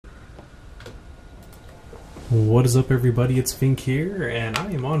What is up, everybody? It's Fink here, and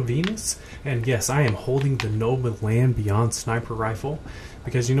I am on Venus. And yes, I am holding the Nova Land Beyond sniper rifle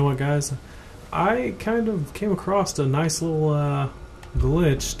because you know what, guys? I kind of came across a nice little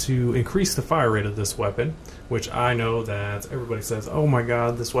glitch to increase the fire rate of this weapon, which I know that everybody says, "Oh my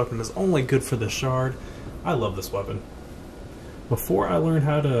God, this weapon is only good for the shard." I love this weapon. Before I learned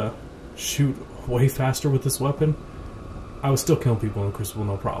how to shoot way faster with this weapon, I was still killing people in the Crucible,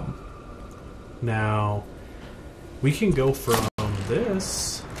 no problem. Now, we can go from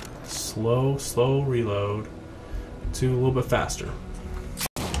this slow reload to a little bit faster.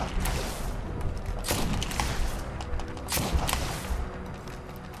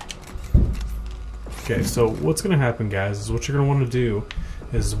 Okay, so what's going to happen, guys, is what you're going to want to do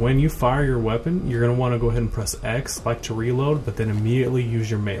is when you fire your weapon, you're going to want to go ahead and press X, like to reload, but then immediately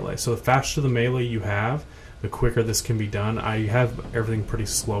use your melee. So the faster the melee you have, the quicker this can be done. I have everything pretty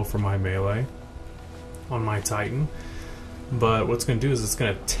slow for my melee on my Titan, but what's going to do is it's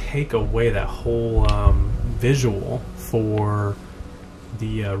going to take away that whole visual for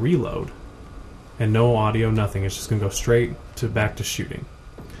the reload, and no audio, nothing. It's just going to go straight to back to shooting.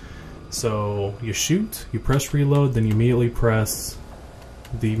 So you shoot, you press reload, then you immediately press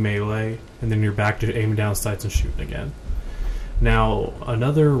the melee, and then you're back to aiming down sights and shooting again. Now,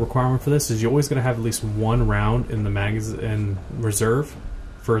 another requirement for this is you're always going to have at least one round in the magazine in reserve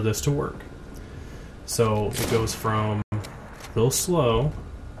for this to work. So it goes from real slow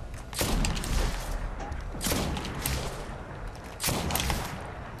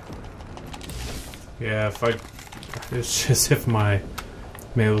it's just if my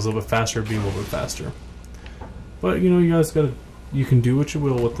melee was a little bit faster, it'd be a little bit faster. But you know, you guys you can do what you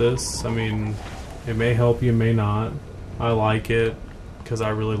will with this. I mean, it may help you, it may not. I like it because I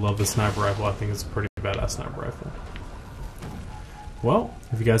really love the sniper rifle. I think it's a pretty badass sniper rifle. Well,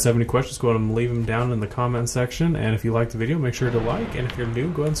 if you guys have any questions, go ahead and leave them down in the comment section. And if you liked the video, make sure to like. And if you're new,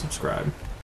 go ahead and subscribe.